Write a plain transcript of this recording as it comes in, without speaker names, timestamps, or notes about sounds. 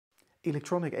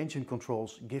Electronic engine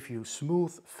controls give you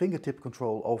smooth fingertip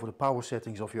control over the power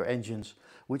settings of your engines,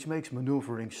 which makes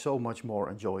maneuvering so much more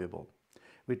enjoyable.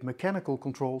 With mechanical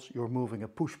controls, you're moving a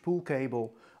push-pull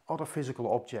cable, other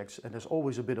physical objects, and there's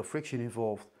always a bit of friction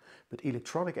involved, but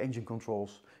electronic engine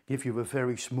controls give you a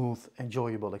very smooth,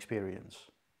 enjoyable experience.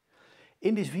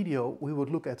 In this video, we would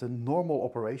look at the normal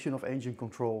operation of engine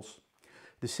controls,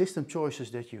 the system choices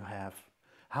that you have,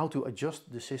 how to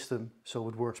adjust the system so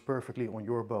it works perfectly on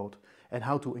your boat, and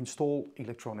how to install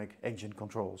electronic engine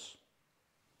controls.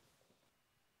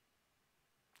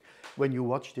 When you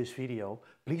watch this video,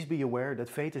 please be aware that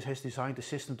VETUS has designed the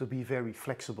system to be very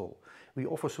flexible. We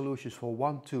offer solutions for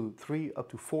 1, 2, 3, up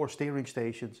to 4 steering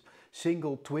stations,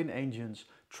 single, twin engines,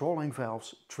 trolling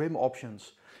valves, trim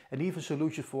options, and even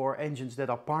solutions for engines that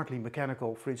are partly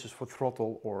mechanical, for instance for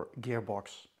throttle or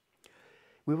gearbox.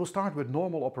 We will start with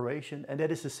normal operation, and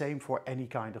that is the same for any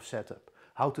kind of setup.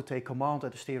 How to take command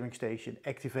at the steering station,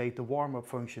 activate the warm-up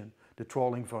function, the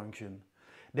trolling function.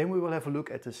 Then we will have a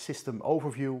look at the system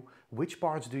overview, which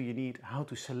parts do you need, how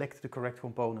to select the correct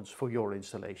components for your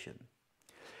installation.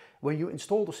 When you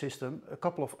install the system, a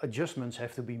couple of adjustments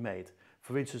have to be made.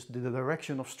 For instance, the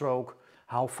direction of stroke,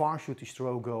 how far should the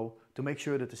stroke go, to make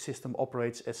sure that the system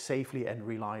operates as safely and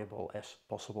reliable as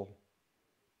possible.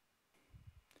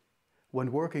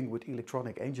 When working with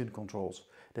electronic engine controls,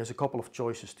 there's a couple of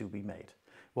choices to be made.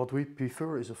 What we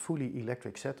prefer is a fully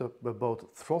electric setup where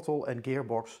both throttle and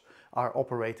gearbox are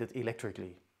operated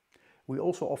electrically. We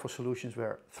also offer solutions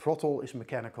where throttle is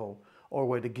mechanical or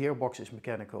where the gearbox is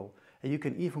mechanical, and you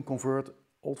can even convert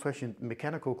old-fashioned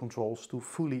mechanical controls to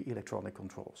fully electronic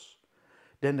controls.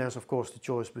 Then there's of course the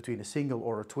choice between a single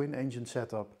or a twin engine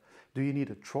setup. Do you need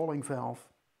a trolling valve?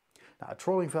 Now, a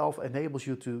trolling valve enables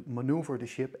you to maneuver the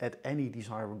ship at any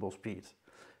desirable speed.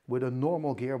 With a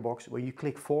normal gearbox, when you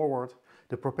click forward,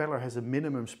 the propeller has a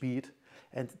minimum speed,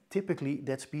 and typically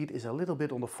that speed is a little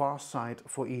bit on the fast side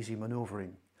for easy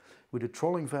maneuvering. With a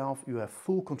trolling valve, you have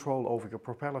full control over your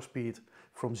propeller speed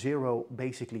from 0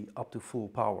 basically up to full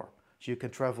power. So you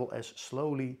can travel as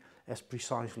slowly, as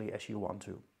precisely as you want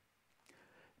to.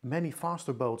 Many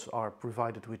faster boats are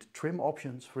provided with trim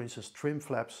options, for instance trim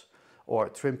flaps, or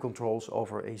trim controls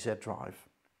over a Z drive.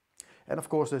 And of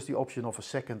course there's the option of a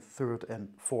second, third and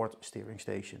fourth steering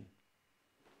station.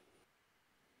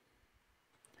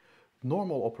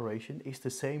 Normal operation is the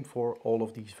same for all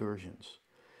of these versions.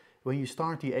 When you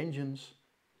start the engines,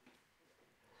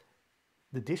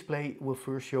 the display will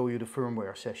first show you the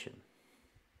firmware session.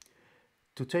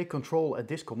 To take control at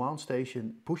this command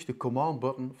station, push the command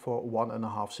button for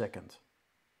 1.5 seconds.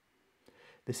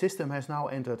 The system has now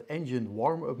entered engine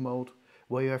warm-up mode,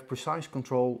 where you have precise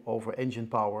control over engine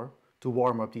power to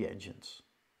warm up the engines.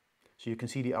 So you can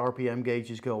see the RPM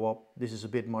gauges go up. This is a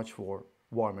bit much for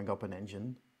warming up an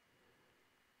engine.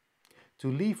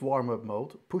 To leave warm-up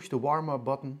mode, push the warm-up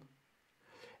button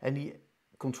and the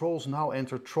controls now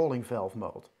enter trolling valve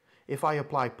mode. If I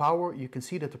apply power, you can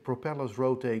see that the propellers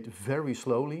rotate very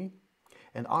slowly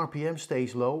and RPM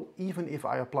stays low even if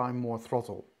I apply more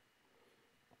throttle.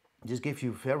 This gives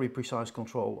you very precise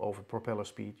control over propeller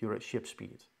speed, your ship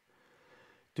speed.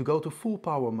 To go to full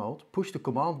power mode, push the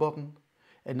command button,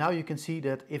 and now you can see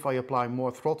that if I apply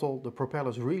more throttle, the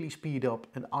propellers really speed up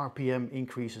and RPM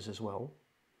increases as well.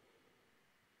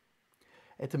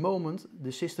 At the moment,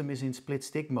 the system is in split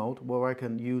stick mode, where I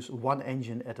can use one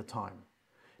engine at a time.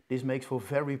 This makes for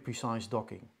very precise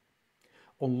docking.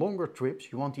 On longer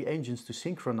trips, you want the engines to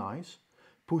synchronize,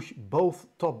 push both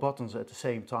top buttons at the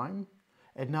same time,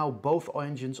 and now both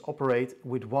engines operate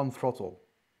with one throttle,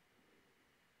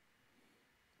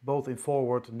 both in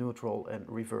forward, neutral and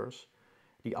reverse.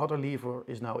 The other lever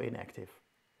is now inactive.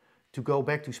 To go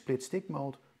back to split stick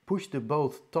mode, push the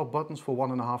both top buttons for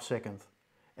 1.5 seconds,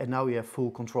 and now you have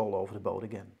full control over the boat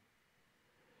again.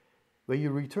 When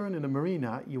you return in the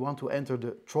marina, you want to enter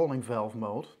the trolling valve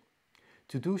mode.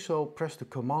 To do so, press the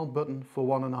command button for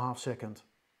 1.5 seconds.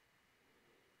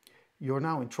 You're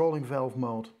now in trolling valve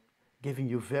mode, giving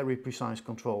you very precise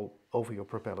control over your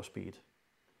propeller speed.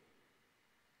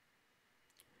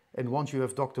 And once you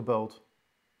have docked the boat,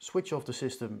 switch off the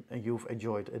system and you've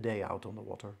enjoyed a day out on the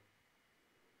water.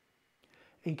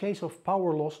 In case of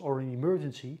power loss or an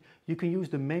emergency, you can use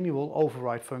the manual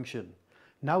override function.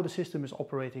 Now the system is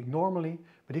operating normally,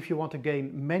 but if you want to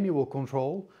gain manual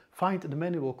control, find the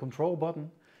manual control button,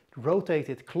 rotate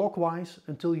it clockwise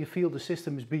until you feel the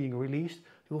system is being released.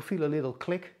 You will feel a little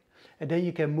click, and then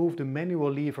you can move the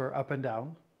manual lever up and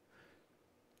down.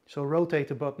 So rotate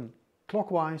the button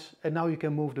clockwise, and now you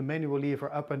can move the manual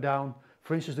lever up and down,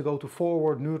 for instance to go to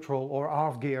forward, neutral or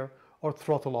half gear, or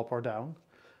throttle up or down.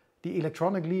 The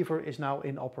electronic lever is now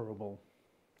inoperable.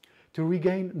 To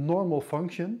regain normal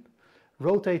function,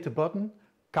 rotate the button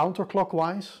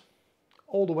counterclockwise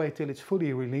all the way till it's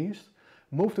fully released.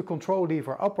 Move the control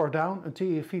lever up or down until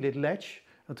you feel it latch,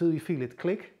 until you feel it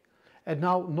click, and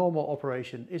now normal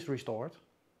operation is restored.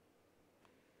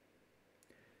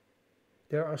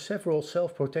 There are several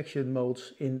self-protection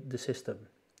modes in the system.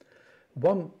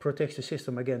 One protects the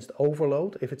system against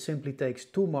overload if it simply takes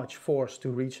too much force to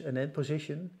reach an end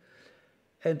position.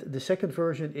 And the second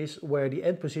version is where the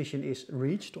end position is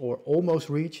reached or almost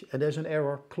reached and there's an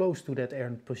error close to that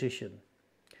end position.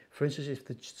 For instance, if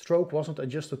the stroke wasn't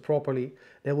adjusted properly,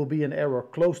 there will be an error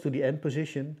close to the end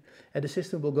position and the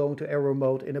system will go into error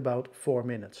mode in about 4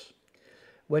 minutes.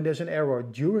 When there's an error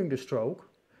during the stroke,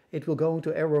 it will go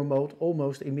into error mode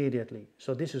almost immediately.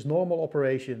 So this is normal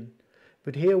operation,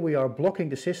 but here we are blocking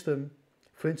the system,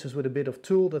 for instance with a bit of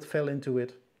tool that fell into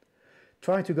it.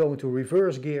 Try to go into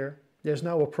reverse gear. There's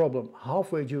now a problem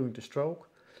halfway during the stroke,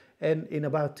 and in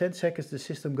about 10 seconds the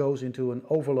system goes into an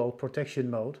overload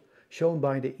protection mode, shown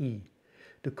by the E.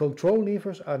 The control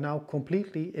levers are now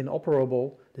completely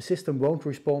inoperable. The system won't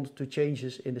respond to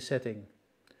changes in the setting.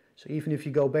 So even if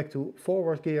you go back to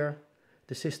forward gear,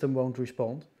 the system won't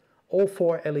respond. All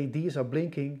 4 LEDs are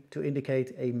blinking to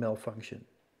indicate a malfunction.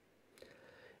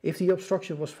 If the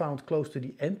obstruction was found close to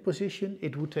the end position,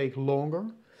 it would take longer.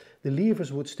 The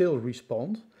levers would still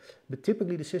respond, but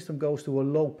typically the system goes to a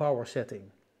low power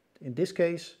setting. In this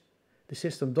case, the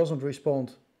system doesn't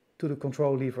respond to the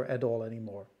control lever at all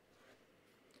anymore.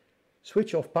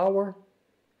 Switch off power.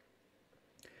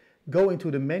 Go into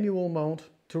the manual mode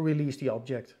to release the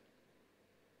object.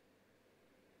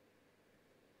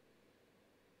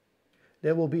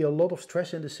 There will be a lot of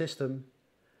stress in the system.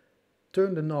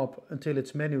 Turn the knob until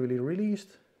it's manually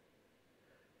released.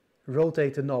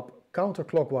 Rotate the knob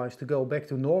counterclockwise to go back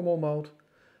to normal mode.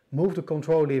 Move the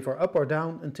control lever up or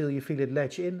down until you feel it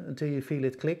latch in, until you feel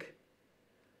it click.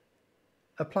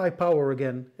 Apply power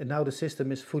again and now the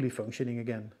system is fully functioning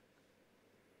again.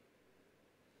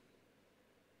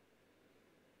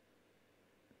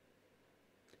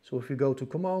 So if you go to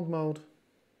command mode,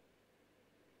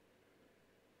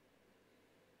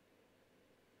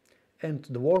 and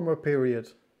the warmer period,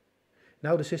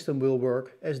 now the system will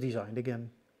work as designed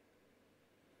again.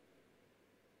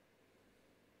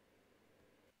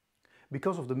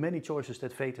 Because of the many choices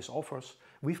that VETUS offers,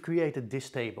 we've created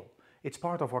this table. It's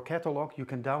part of our catalog, you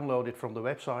can download it from the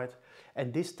website,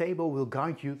 and this table will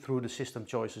guide you through the system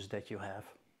choices that you have.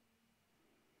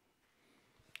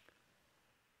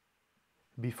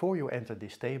 Before you enter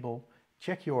this table,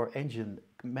 check your engine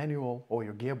manual or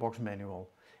your gearbox manual,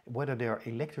 whether they are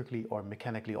electrically or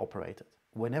mechanically operated.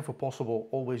 Whenever possible,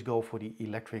 always go for the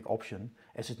electric option,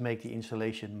 as it makes the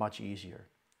installation much easier.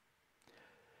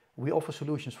 We offer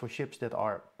solutions for ships that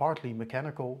are partly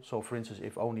mechanical, so for instance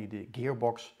if only the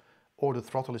gearbox or the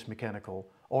throttle is mechanical,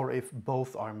 or if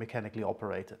both are mechanically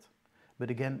operated.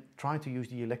 But again, try to use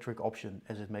the electric option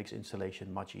as it makes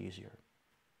installation much easier.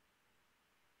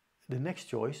 The next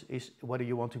choice is whether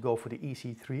you want to go for the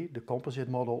EC3, the composite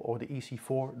model, or the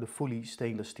EC4, the fully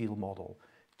stainless steel model.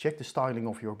 Check the styling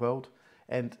of your boat,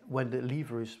 and when the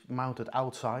lever is mounted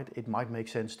outside, it might make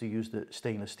sense to use the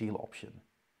stainless steel option.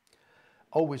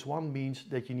 Always one means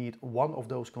that you need one of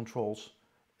those controls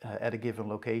at a given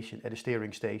location, at a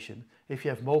steering station. If you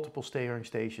have multiple steering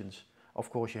stations, of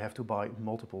course you have to buy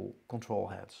multiple control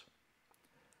heads.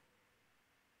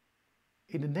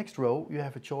 In the next row you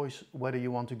have a choice whether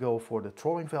you want to go for the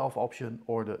trolling valve option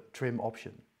or the trim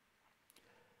option.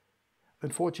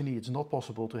 Unfortunately it's not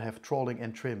possible to have trolling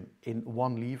and trim in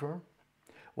one lever.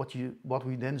 What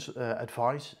we then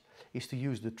advise is to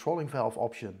use the trolling valve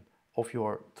option of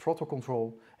your throttle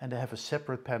control and to have a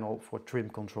separate panel for trim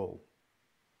control.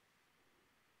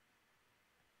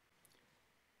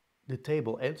 The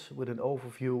table ends with an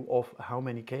overview of how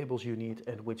many cables you need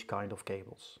and which kind of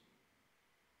cables.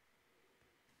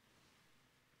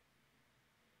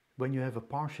 When you have a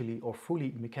partially or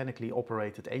fully mechanically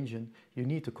operated engine, you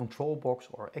need the control box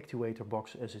or actuator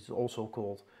box, as it's also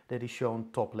called, that is shown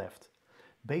top left.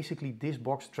 Basically this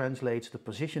box translates the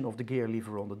position of the gear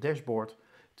lever on the dashboard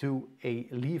to a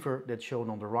lever that's shown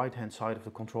on the right hand side of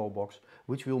the control box,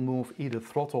 which will move either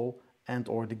throttle and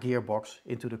or the gearbox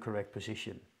into the correct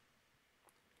position.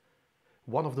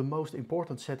 One of the most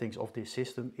important settings of this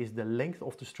system is the length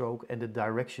of the stroke and the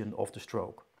direction of the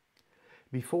stroke.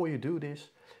 Before you do this,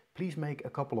 please make a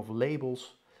couple of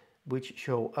labels which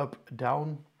show up,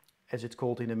 down, as it's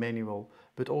called in the manual,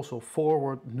 but also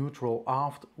forward, neutral,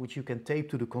 aft, which you can tape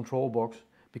to the control box,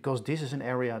 because this is an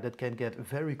area that can get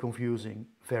very confusing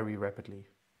very rapidly.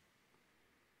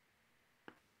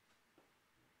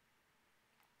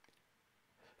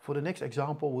 For the next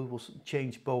example, we will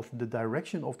change both the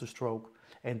direction of the stroke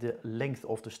and the length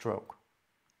of the stroke.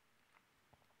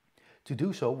 To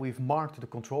do so, we've marked the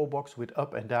control box with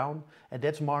up and down, and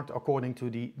that's marked according to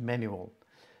the manual.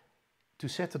 To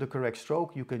set the correct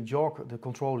stroke, you can jog the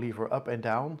control lever up and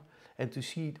down, and to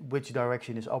see which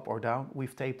direction is up or down,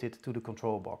 we've taped it to the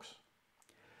control box.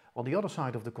 On the other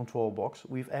side of the control box,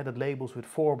 we've added labels with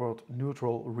forward,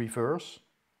 neutral, reverse.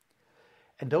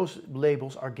 And those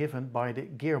labels are given by the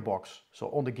gearbox. So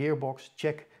on the gearbox,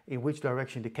 check in which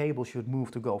direction the cable should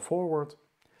move to go forward.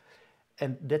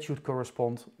 And that should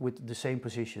correspond with the same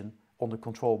position on the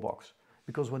control box.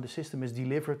 Because when the system is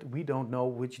delivered, we don't know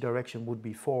which direction would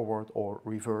be forward or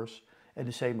reverse. And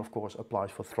the same, of course,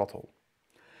 applies for throttle.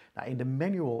 Now, in the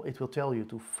manual, it will tell you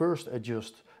to first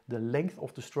adjust the length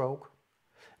of the stroke.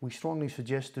 We strongly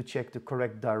suggest to check the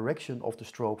correct direction of the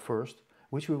stroke first,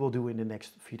 which we will do in the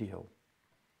next video.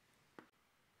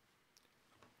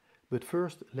 But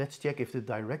first, let's check if the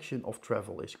direction of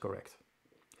travel is correct.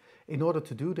 In order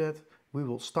to do that, we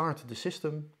will start the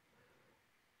system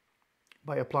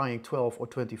by applying 12 or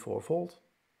 24 volt.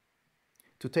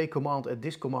 To take command at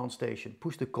this command station,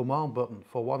 push the command button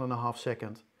for 1.5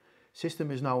 seconds.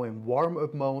 System is now in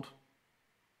warm-up mode.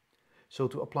 So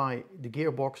to apply the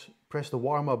gearbox, press the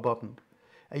warm-up button.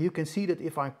 And you can see that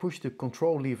if I push the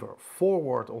control lever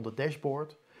forward on the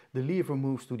dashboard, the lever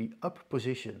moves to the up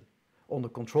position on the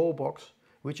control box,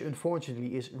 which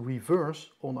unfortunately is reverse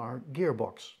on our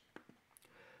gearbox.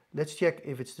 Let's check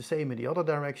if it's the same in the other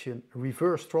direction.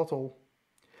 Reverse throttle,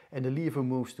 and the lever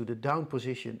moves to the down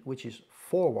position, which is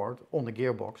forward on the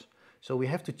gearbox. So we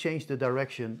have to change the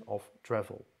direction of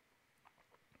travel.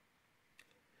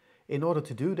 In order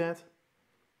to do that,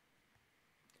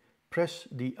 press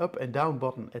the up and down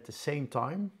button at the same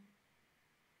time.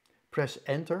 Press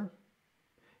enter,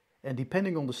 and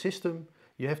depending on the system,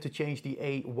 you have to change the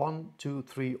A1, 2,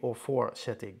 3 or 4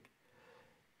 setting.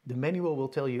 The manual will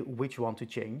tell you which one to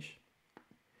change.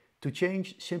 To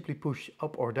change, simply push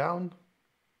up or down,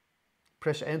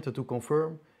 press enter to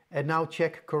confirm, and now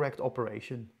check correct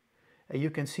operation. And you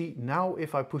can see now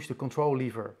if I push the control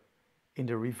lever in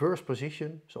the reverse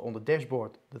position, so on the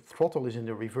dashboard the throttle is in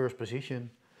the reverse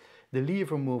position, the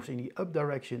lever moves in the up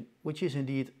direction, which is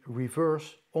indeed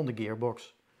reverse on the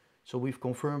gearbox. So we've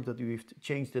confirmed that we've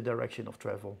changed the direction of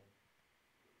travel.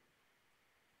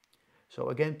 So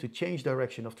again, to change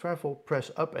direction of travel,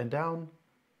 press up and down,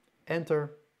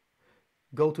 enter,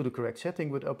 go to the correct setting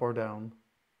with up or down,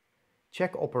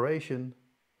 check operation,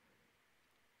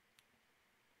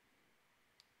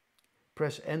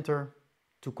 press enter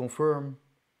to confirm,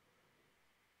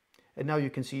 and now you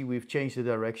can see we've changed the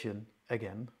direction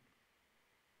again.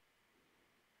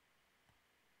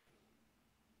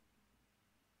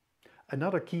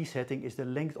 Another key setting is the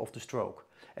length of the stroke,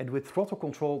 and with throttle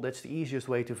control that's the easiest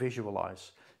way to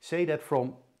visualize. Say that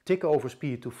from tick over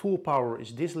speed to full power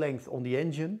is this length on the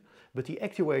engine, but the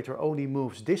actuator only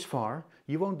moves this far,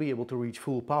 you won't be able to reach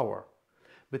full power.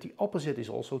 But the opposite is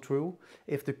also true.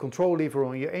 If the control lever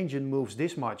on your engine moves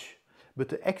this much, but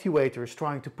the actuator is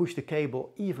trying to push the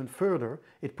cable even further,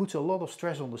 it puts a lot of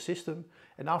stress on the system,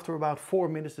 and after about 4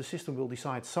 minutes the system will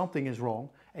decide something is wrong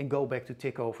and go back to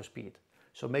tick over speed.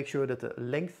 So make sure that the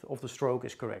length of the stroke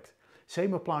is correct.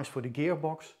 Same applies for the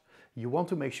gearbox. You want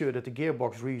to make sure that the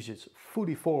gearbox reaches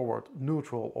fully forward,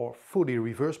 neutral or fully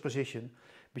reverse position,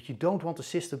 but you don't want the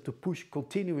system to push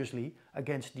continuously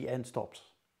against the end stops.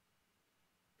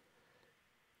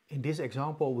 In this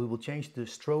example, we will change the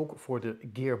stroke for the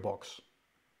gearbox.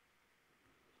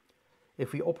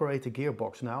 If we operate the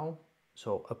gearbox now,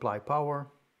 so apply power,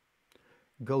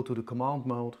 go to the command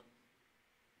mode.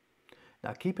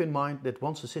 Now keep in mind that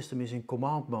once the system is in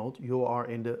command mode, you are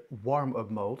in the warm-up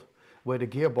mode, where the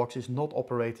gearbox is not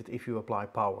operated if you apply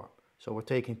power. So we're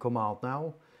taking command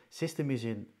now, system is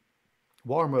in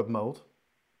warm-up mode,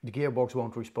 the gearbox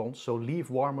won't respond, so leave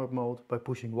warm-up mode by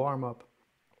pushing warm-up.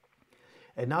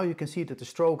 And now you can see that the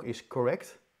stroke is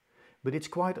correct, but it's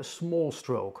quite a small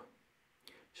stroke.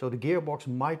 So the gearbox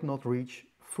might not reach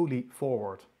fully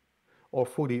forward or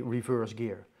fully reverse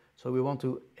gear. So we want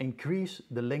to increase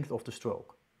the length of the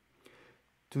stroke.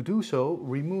 To do so,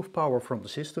 remove power from the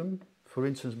system, for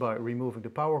instance by removing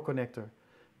the power connector,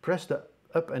 press the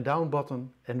up and down button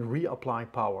and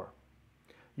reapply power.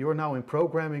 You are now in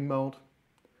programming mode,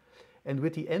 and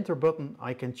with the enter button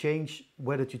I can change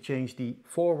whether to change the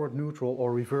forward, neutral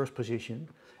or reverse position,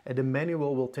 and the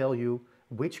manual will tell you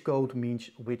which code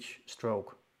means which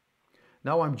stroke.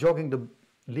 Now I'm jogging the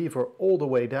lever all the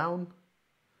way down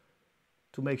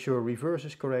to make sure reverse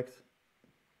is correct.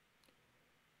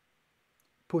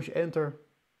 Push enter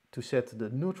to set the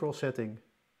neutral setting,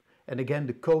 And again,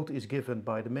 the code is given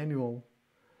by the manual.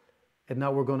 And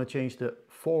now we're going to change the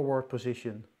forward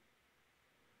position.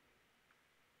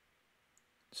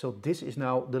 So this is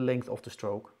now the length of the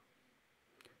stroke.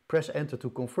 Press enter to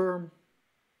confirm.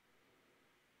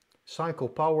 Cycle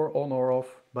power on or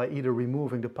off by either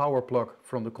removing the power plug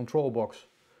from the control box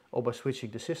or by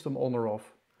switching the system on or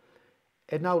off.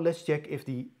 And now let's check if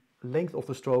the length of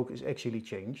the stroke is actually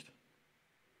changed.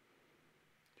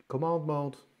 Command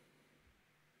mode,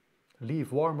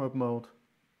 leave warm-up mode,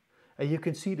 and you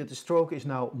can see that the stroke is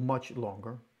now much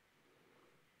longer.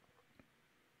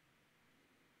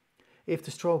 If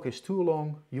the stroke is too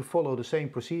long, you follow the same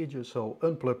procedure, so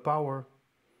unplug power,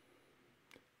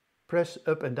 press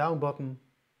up and down button,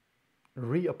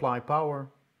 reapply power,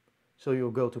 so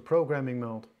you'll go to programming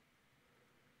mode.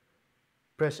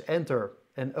 Press enter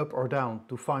and up or down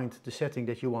to find the setting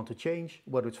that you want to change,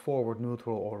 whether it's forward,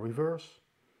 neutral or reverse.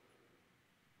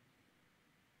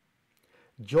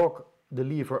 Jog the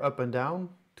lever up and down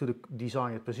to the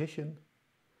desired position.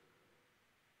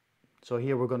 So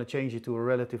here we're going to change it to a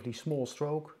relatively small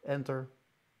stroke, enter.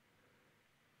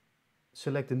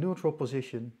 Select the neutral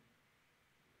position,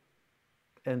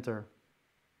 enter.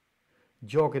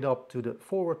 Jog it up to the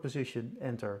forward position,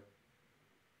 enter.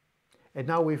 And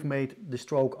now we've made the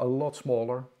stroke a lot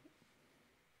smaller.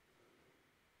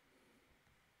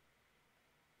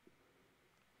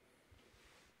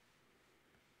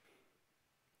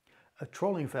 A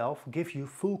trolling valve gives you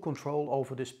full control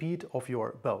over the speed of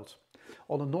your boat.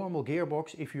 On a normal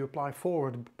gearbox, if you apply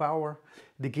forward power,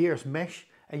 the gears mesh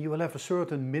and you will have a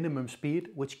certain minimum speed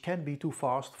which can be too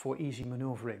fast for easy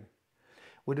maneuvering.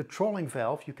 With a trolling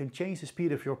valve you can change the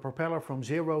speed of your propeller from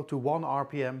 0 to 1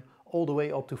 RPM all the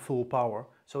way up to full power,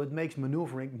 so it makes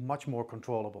maneuvering much more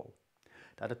controllable.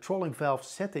 Now the trolling valve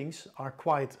settings are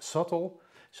quite subtle,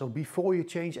 so before you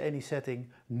change any setting,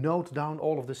 note down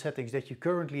all of the settings that you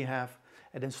currently have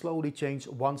and then slowly change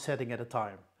one setting at a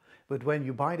time. But when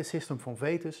you buy the system from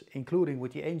VETUS, including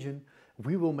with the engine,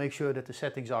 we will make sure that the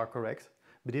settings are correct.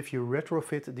 But if you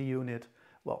retrofit the unit,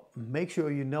 well, make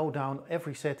sure you note down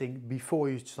every setting before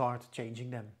you start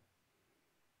changing them.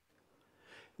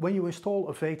 When you install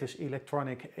a VETUS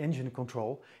electronic engine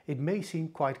control, it may seem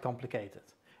quite complicated.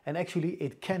 And actually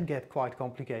it can get quite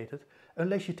complicated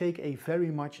unless you take a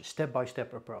very much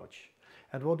step-by-step approach.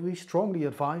 And what we strongly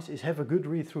advise is have a good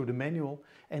read through the manual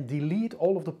and delete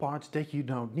all of the parts that you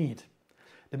don't need.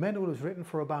 The manual is written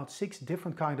for about 6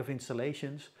 different kinds of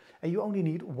installations and you only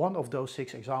need one of those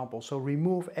 6 examples, so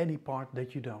remove any part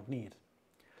that you don't need.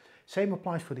 Same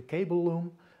applies for the cable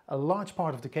loom. A large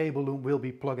part of the cable loom will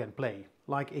be plug and play,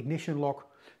 like ignition lock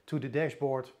to the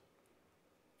dashboard,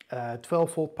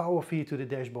 12-volt power feed to the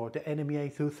dashboard, the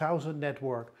NMEA 2000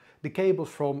 network, the cables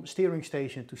from steering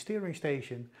station to steering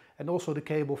station, and also the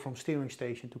cable from steering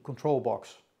station to control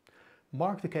box.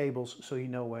 Mark the cables so you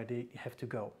know where they have to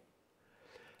go.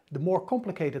 The more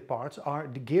complicated parts are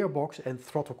the gearbox and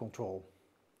throttle control.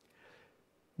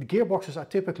 The gearboxes are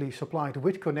typically supplied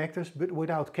with connectors but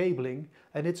without cabling,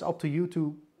 and it's up to you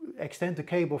to extend the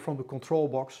cable from the control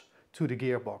box to the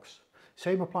gearbox.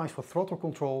 Same applies for throttle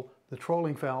control, the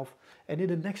trolling valve, and in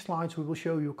the next slides we will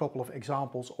show you a couple of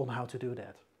examples on how to do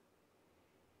that.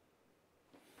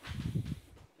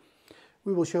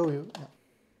 We will show you.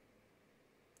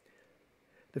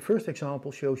 The first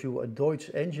example shows you a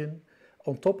Deutz engine.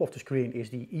 On top of the screen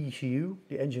is the ECU,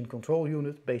 the engine control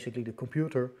unit, basically the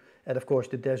computer, and of course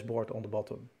the dashboard on the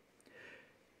bottom.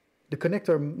 The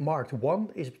connector marked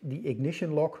 1 is the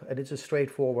ignition lock and it's a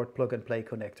straightforward plug and play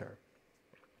connector.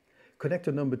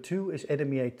 Connector number 2 is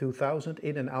NMEA 2000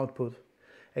 in and output,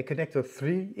 and connector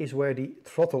 3 is where the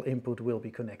throttle input will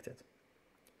be connected.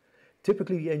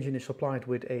 Typically the engine is supplied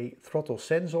with a throttle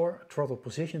sensor, a throttle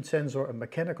position sensor, a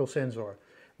mechanical sensor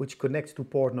which connects to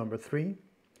port number 3.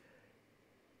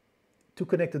 To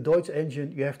connect the Deutz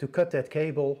engine you have to cut that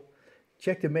cable,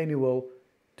 check the manual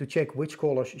to check which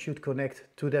collars should connect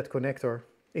to that connector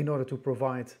in order to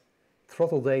provide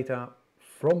throttle data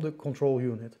from the control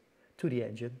unit to the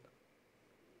engine.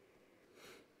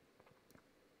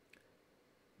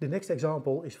 The next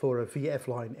example is for a VF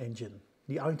line engine.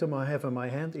 The item I have in my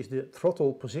hand is the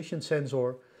throttle position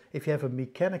sensor. If you have a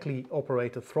mechanically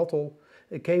operated throttle,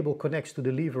 a cable connects to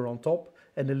the lever on top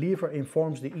and the lever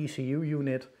informs the ECU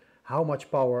unit how much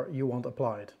power you want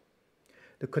applied.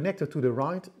 The connector to the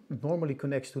right normally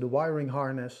connects to the wiring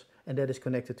harness and that is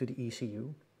connected to the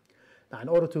ECU. Now in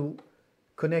order to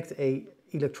connect an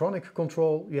electronic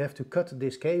control you have to cut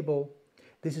this cable.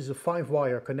 This is a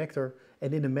 5-wire connector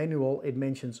and in the manual it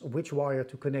mentions which wire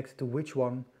to connect to which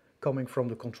one coming from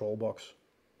the control box.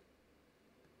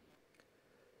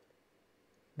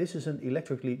 This is an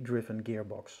electrically driven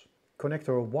gearbox.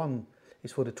 Connector 1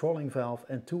 is for the trolling valve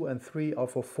and 2 and 3 are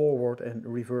for forward and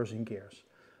reversing gears.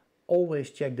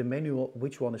 Always check the manual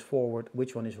which one is forward,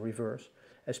 which one is reverse,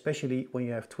 especially when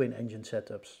you have twin engine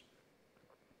setups.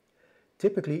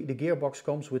 Typically the gearbox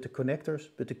comes with the connectors,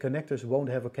 but the connectors won't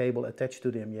have a cable attached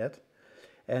to them yet.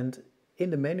 And in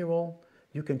the manual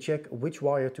you can check which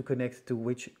wire to connect to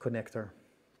which connector.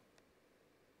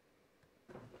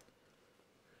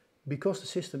 Because the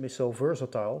system is so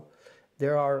versatile,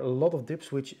 there are a lot of dip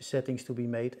switch settings to be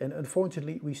made, and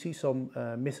unfortunately we see some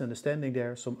misunderstanding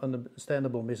there, some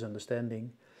understandable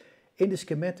misunderstanding. In the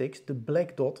schematics the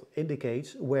black dot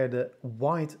indicates where the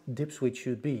white dip switch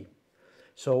should be.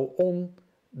 So on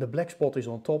the black spot is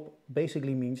on top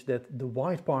basically means that the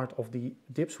white part of the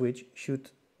dip switch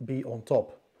should be on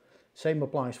top. Same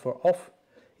applies for off.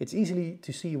 It's easy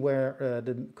to see where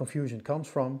the confusion comes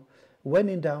from. When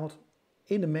in doubt,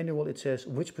 in the manual it says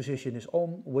which position is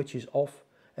on, which is off,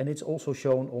 and it's also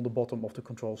shown on the bottom of the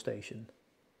control station.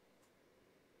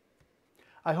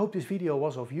 I hope this video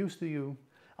was of use to you.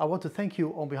 I want to thank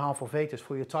you on behalf of VETUS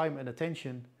for your time and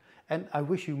attention, and I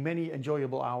wish you many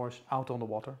enjoyable hours out on the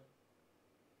water.